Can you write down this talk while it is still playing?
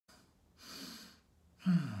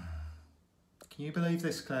Can you believe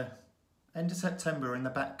this, Claire? End of September in the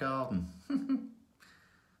back garden.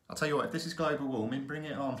 I'll tell you what, if this is global warming, bring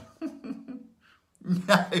it on.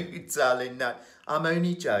 No, darling, no. I'm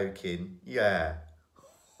only joking. Yeah.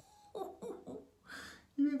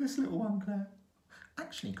 You hear this little one, Claire?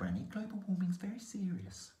 Actually, Granny, global warming's very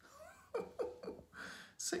serious.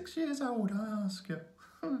 6 years old, I ask you.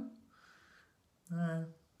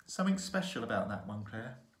 Something special about that one,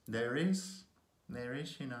 Claire. There is,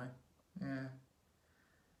 you know. Yeah.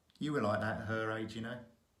 You were like that at her age, you know.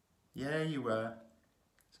 Yeah, you were.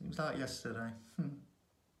 Seems like yesterday.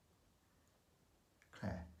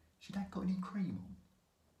 Claire, has your dad got any cream on?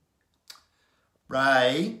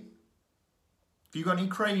 Ray, have you got any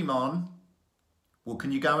cream on? Well,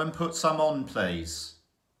 can you go and put some on, please?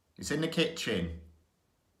 It's in the kitchen.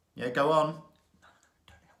 Yeah, go on. No,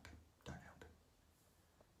 don't help him. Don't help him.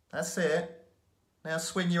 That's it. Now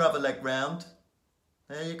swing your other leg round.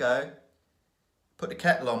 There you go. Put the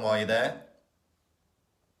kettle on while you're there.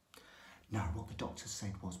 No, what the doctor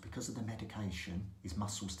said was because of the medication, his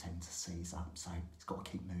muscles tend to seize up, so he's got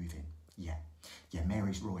to keep moving. Yeah. Yeah,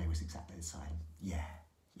 Mary's Roy was exactly the same. Yeah.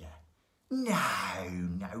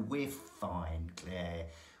 No, we're fine, Claire.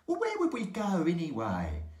 Well, where would we go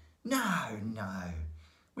anyway? No.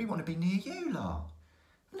 We want to be near you lot.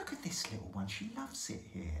 Look at this little one. She loves it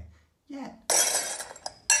here. Yeah.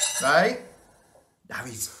 Ray? No,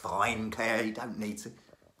 he's fine, Claire. You don't need to.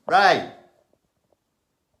 Ray!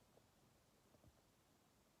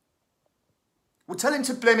 Well, tell him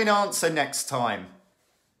to blimmin' answer next time.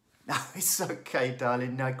 No, it's okay,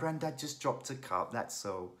 darling. No, Grandad just dropped a cup, that's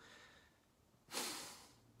all.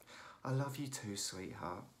 I love you too,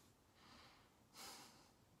 sweetheart.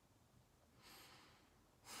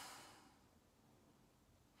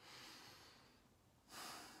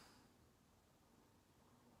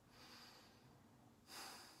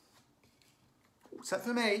 What's that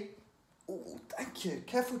for me? Oh, thank you.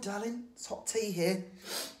 Careful, darling. It's hot tea here.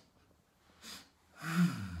 You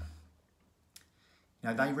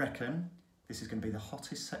know, they reckon this is going to be the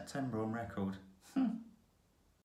hottest September on record.